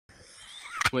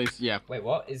Please, yeah. Wait,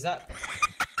 what is that?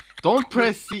 Don't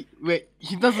press C. Wait,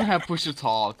 he doesn't have push to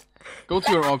talk. Go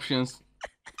to your options.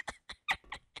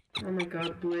 Oh my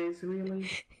god, Blaze, really?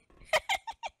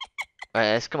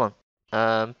 Alright, guys, come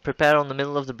on. Prepare on the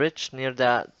middle of the bridge near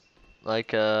that,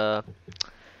 like, near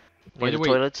the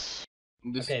toilets.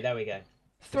 Okay, there we go.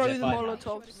 Throw the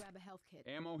Molotovs.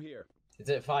 Ammo here. Is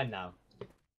it fine now?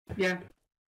 Yeah.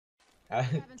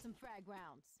 Having some frag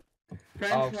rounds.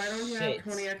 French, Oh, why don't you shit.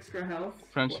 have 20 extra health?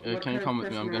 French, What can you kind of come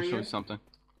with me? I'm person gonna are show you you? something.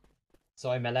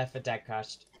 Sorry, my Left 4 Dead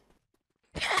crashed.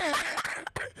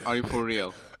 Are you for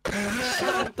real?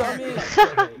 Dummy.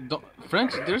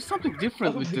 French, there's something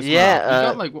different with this Yeah, map. You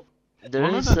got like there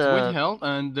is 120 health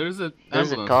and there's a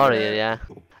there's a ambulance. car here, yeah.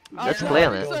 Let's play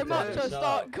on it. So much I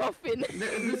start coughing.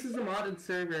 This is a modded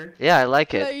server. Yeah, I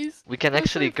like it. Please. We can That's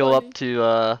actually so go funny. up to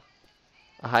a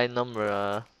high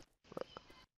number,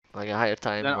 like a higher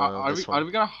time. Then are this we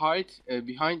one. gonna hide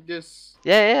behind this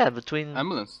Yeah, between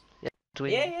ambulance?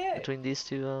 between these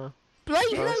two.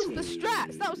 Blaze knows the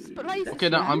strats. That was Blaze. Okay,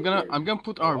 now I'm gonna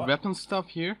put our weapon stuff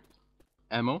here.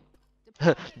 Ammo.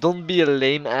 Don't be a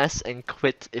lame ass and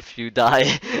quit if you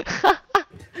die.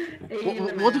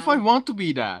 What if I want to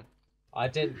be that? I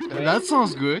didn't quit. That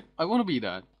sounds good. I want to be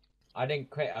that. I didn't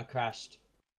quit, I crashed.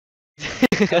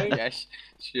 Yes,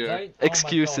 sure. Don't,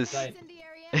 Excuses. Oh my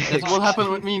God, That's what happened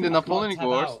with me in the Napoleonic Time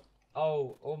Wars. out.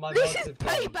 Oh, all my This mods is have gone.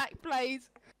 payback, Blaze.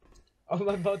 Oh,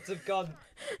 my mods have gone.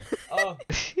 Oh,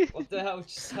 what the hell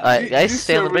just happened? Alright, guys, This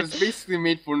stay on the server is bridge. basically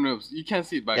made for noobs. You can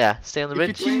see it back. Yeah, stay on the If a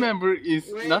bridge. team member is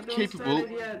Wait, not don't capable,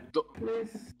 start it yet, please.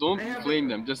 I don't have blame a-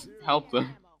 them. Just help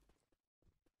them.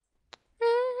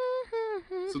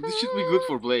 So this should be good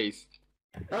for Blaze.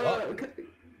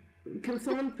 Can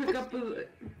someone pick up a...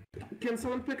 Can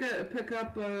someone pick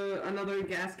up another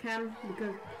gas can?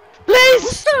 Because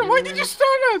Blaze! Why did you start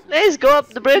it? Blaze, go up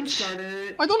the bridge!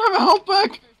 started. I don't have a health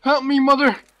pack. Help me,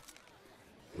 mother.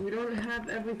 We don't have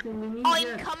everything we need I'm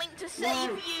yet. coming to save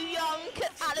you, young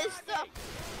Alistair.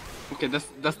 Okay,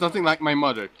 that's nothing like my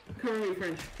mother. Cover me,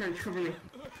 French, cover me.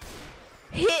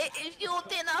 Here is your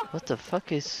dinner, What the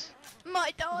fuck is...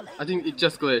 my darling. I think it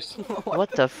just glitched.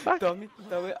 What the fuck? Dummy,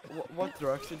 what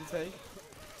drugs did you take?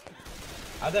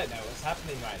 I don't know what's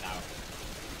happening right now.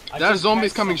 I There are just zombies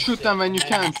pressed coming, some shoot shit them when you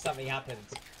and then can. Something happened.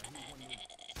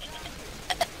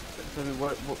 Tell me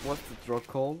what's the drug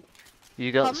called?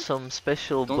 You got some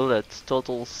special Don't- bullets,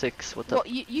 total 6. What the... What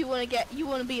you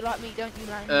wanna be like me, don't you,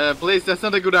 man? Blaze, that's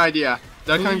not a good idea.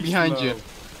 They're coming Please behind no. you.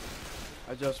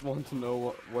 I just want to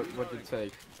know what you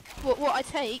take. What I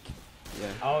take? Yeah.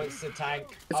 Oh, it's a tank.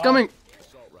 It's Oh, coming.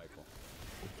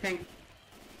 Tank.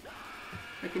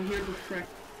 I can hear the track.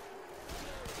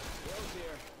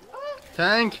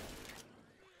 Tank.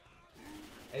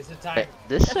 It's a Wait, tank.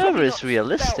 this That's server probably is not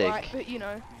realistic. spelled right, but you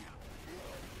know.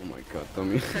 Oh my god,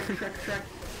 dummy. Track.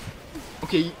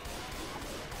 Okay.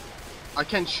 I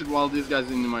can't shoot while this guy's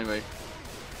in my way.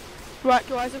 Right,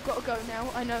 guys, I've got to go now.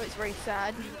 I know it's very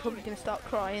sad. You're probably gonna start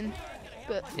crying,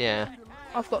 but Yeah.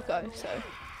 I've got to go. So.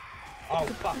 Oh,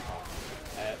 fuck off.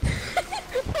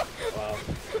 Well,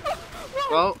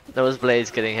 Well, That was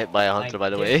Blaze getting hit by a hunter, by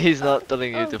the way. He's not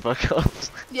telling you to fuck off.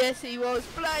 Yes, he was.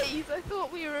 Blaze, I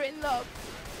thought we were in love.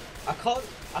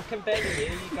 I can barely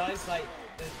hear you guys, like,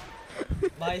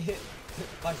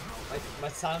 my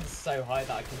sound's so high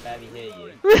that I can barely hear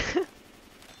you.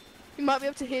 You might be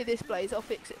able to hear this, Blaze. I'll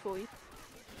fix it for you.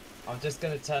 I'm just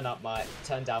gonna turn down my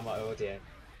audio.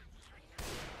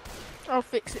 I'll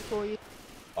fix it for you.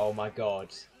 Oh my god.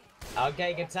 I'm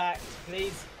getting attacked,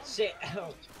 please. Shit,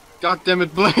 help. god damn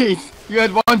it, Blaze. You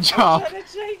had one I'm job. trying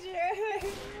to change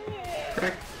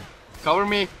it. Cover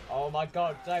me. Oh my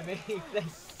god, don't me,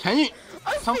 please. Can you?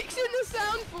 I'm Some- fixing the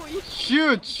sound for you.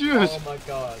 Shoot. Oh my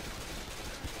god.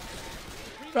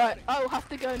 Right, I will have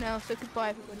to go now. So goodbye,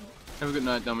 everybody. Have a good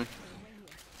night, dummy.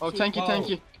 Oh, Whoa. thank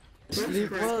you. Sleep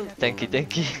well. Thank you.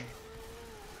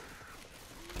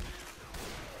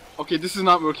 Okay, this is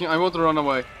not working. I want to run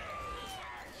away.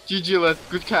 GG, lad.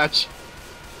 Good catch.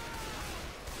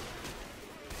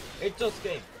 It's just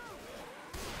game.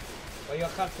 Well, you're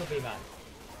comfortably, man.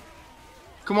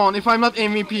 Come on, if I'm not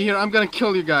MVP here, I'm gonna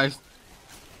kill you guys.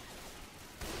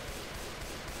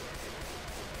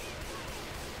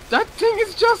 That thing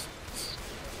is just...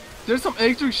 There's some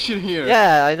electric shit here.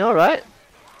 Yeah, I know, right?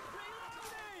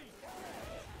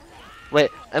 Wait,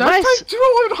 am That I... tank threw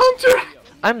Hunter!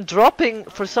 I'm dropping...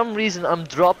 For some reason, I'm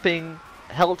dropping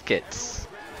health kits.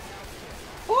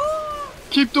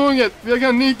 Keep doing it, we're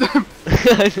gonna need them.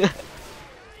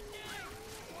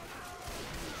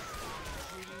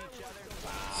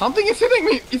 Something is hitting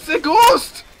me, it's a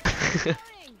ghost! Do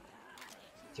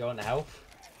you want health?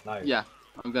 No. Yeah.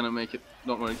 I'm gonna make it.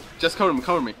 Don't worry. Just cover me.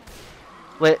 Cover me.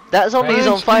 Wait, that zombie is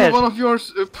on French, fire. kill one of your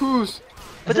poos.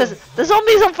 But the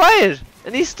zombie is on fire,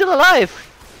 and he's still alive.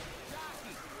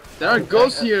 There are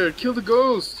ghosts here. Kill the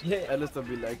ghost. Yeah. Alistair will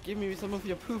be like, give me some of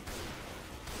your poop.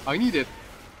 I need it.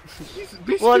 He's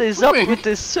basically What is up pooping. with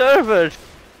this server?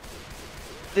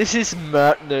 This is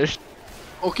madness.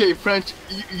 Okay, French,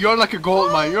 you're like a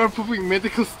gold mine. You're pooping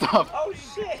medical stuff. Oh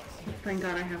shit! Thank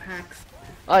God I have hacks.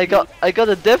 I got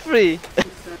a debris.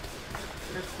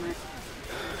 That's nice.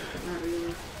 Not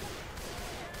really.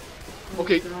 Oh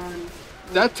Okay, God.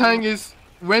 that tank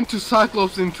went to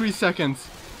Cyclops in 3 seconds.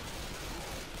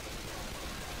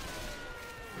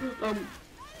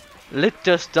 Lit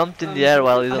just jumped in the air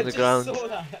while he's I on the just ground. saw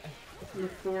that.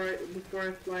 Before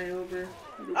I fly over.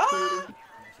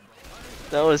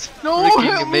 That was No, freaking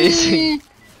help amazing. me!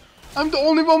 I'm the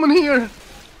only woman here. We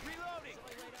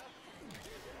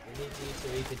need you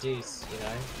to eat the juice, you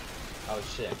know? Oh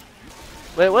shit.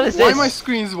 Wait, what is Why this? my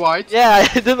screen's white? Yeah,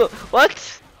 I don't know.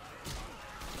 What?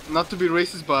 Not to be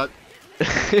racist, but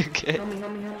Okay. Help me.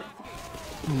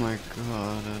 Oh my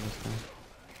god, Alistair.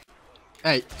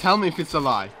 hey, tell me if it's a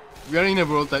lie. We are in a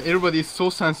world that everybody is so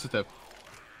sensitive.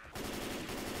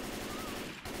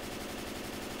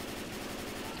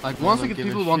 Like one don't second give a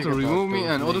people want to shit about remove me, those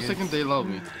and other niggas. second they love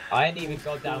me. I ain't even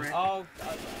got down. Oh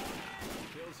god.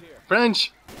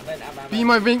 French, I'm be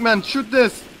my wingman. Shoot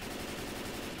this.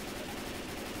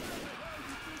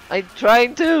 I'm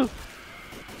trying to.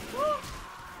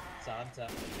 Santa.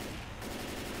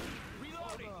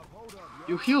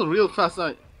 You heal real fast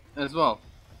as well.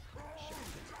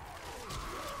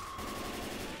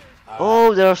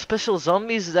 Oh, there are special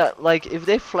zombies that, like, if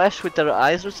they flash with their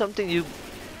eyes or something,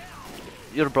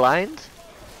 you're blind.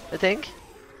 I think.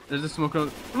 There's a smoke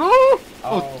around. No! Oh,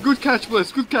 Oh. good catch,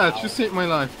 Bliss. Good catch. Ow. You saved my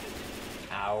life.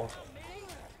 Ow.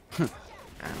 Just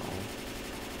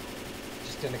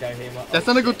gonna go here. That's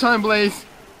not a good time, Blaze.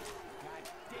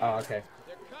 Oh, okay.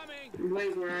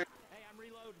 Blaze, where are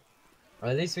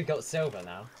Well, at least we got silver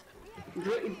now.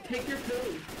 you? Take your pill.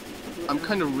 I'm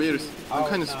kind of weird. I'm Oh,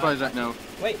 kind of no, surprised I right now.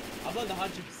 Wait, I'm on the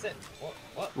 100%.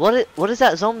 What? What is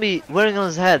that zombie wearing on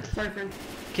his head? Sorry, friend.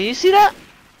 Can you see that?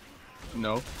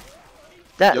 No.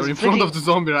 That You're is in front freaking- of the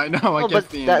zombie right now. I No, guess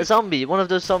but that zombie, one of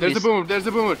those zombies. There's a boomer. There's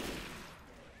a boomer.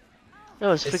 That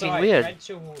was It's freaking alright, weird.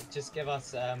 Rachel will just give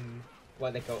us,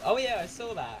 what they call. Oh yeah, I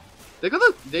saw that. They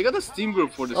got a Steam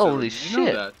group for this. Holy server. You know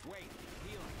shit. that?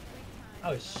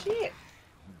 Oh shit.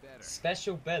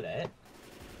 Special billet.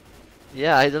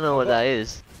 Yeah, I don't know what that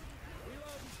is.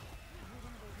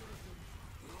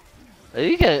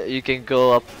 You can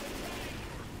go up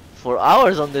for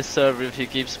hours on this server if you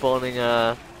keep spawning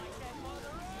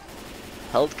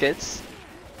health kits.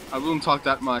 I wouldn't talk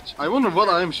that much. I wonder what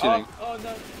I am shooting. Oh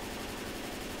no.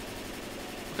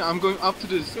 Okay, I'm going up to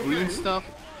this green stuff.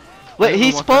 I Wait, don't he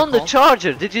know what spawned they're the called.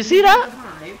 charger. Did you see that?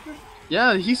 Hive?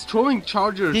 Yeah, he's throwing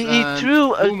chargers. He and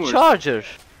threw a boomers. charger.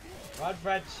 Rod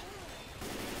Reg.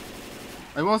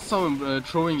 I want someone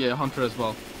throwing a hunter as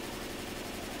well.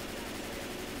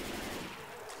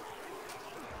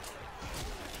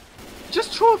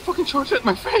 Just throw a fucking charger at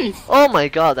my face. Oh my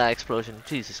god, that explosion.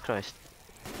 Jesus Christ.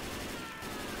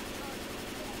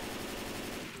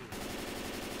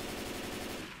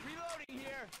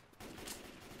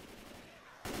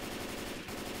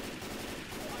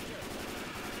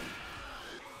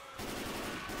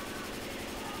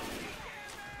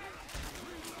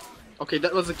 Okay,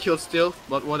 that was a kill still,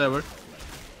 but whatever.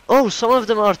 Oh, some of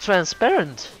them are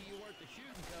transparent.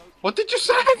 What did you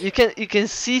say? You can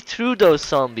see through those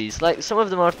zombies. Like some of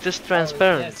them are just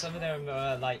transparent. Oh, yeah, some of them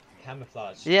are like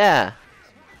camouflage. Yeah.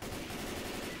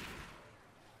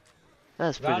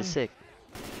 That's pretty Run. sick.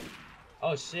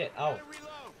 Oh shit. Oh.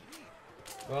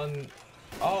 Run.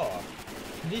 Oh.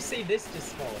 Can you see this just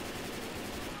spawn?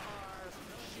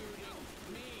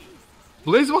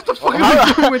 Blaze, what the fuck How- are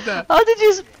you doing with that? How did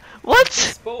you? What?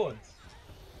 Spawned.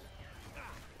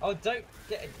 Oh, don't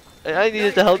get. I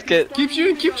needed the health kit. Keep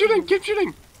shooting, keep shooting, keep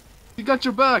shooting! You got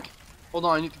your back! Hold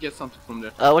on, I need to get something from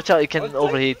there. Watch out! It can Oh, don't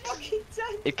overheat. fucking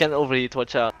die. It can overheat.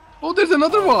 Watch out. Oh, there's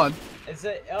another one! Is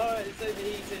it? Oh, it's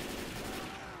overheated.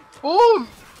 Oh!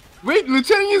 Wait,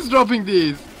 Lieutenant is dropping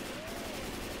these!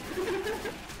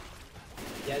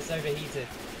 Yeah, it's overheated.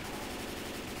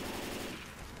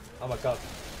 Oh my god.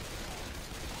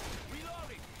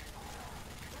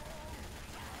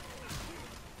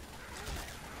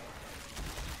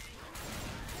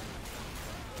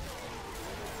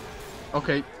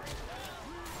 Okay.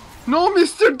 No,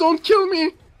 mister, don't kill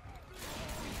me!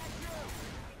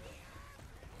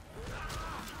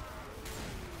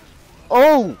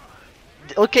 Oh!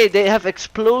 Okay, they have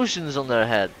explosions on their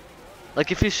head.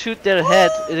 Like if you shoot their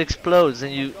head, it explodes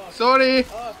and you Sorry,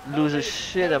 lose a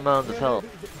shit amount of health.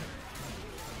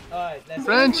 Alright, let's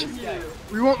French. go.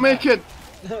 We won't make it.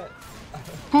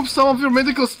 Poop some of your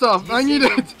medical stuff. I need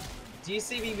it. Do you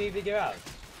see me moving around?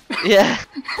 Yeah.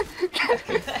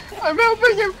 I'm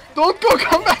helping him. Don't go.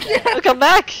 Come back here. Oh, come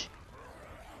back!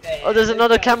 There, Oh, there's let's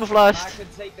another go. camouflaged. I can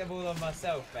take them all on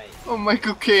myself, mate. Oh my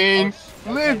cocaine.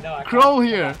 Oh, Live. okay, no, I Crawl can't.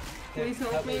 here. Please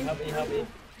help Help me, me. help me, help me.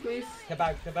 Please. Come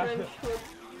back, come back. French, help.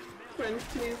 French,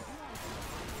 please.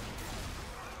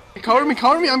 Cover me.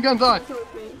 Cover me. I'm gonna die.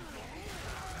 Help me.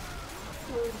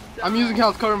 I'm using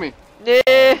health. Cover me. Yeah.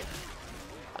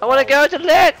 I wanna go to the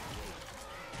left.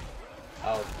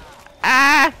 Oh,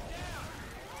 Ah!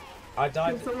 I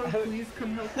died. Can someone please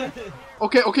come help me?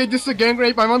 Okay. Okay. This is a gang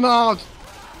rape. I'm allowed.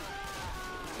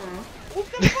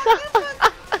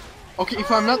 Okay.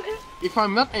 If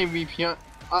I'm not MVP, I'm.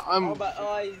 Oh, my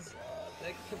eyes. Oh,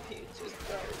 the computer just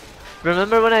broke.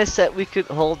 Remember when I said we could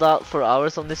hold out for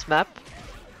hours on this map?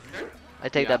 I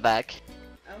take Yeah. that back.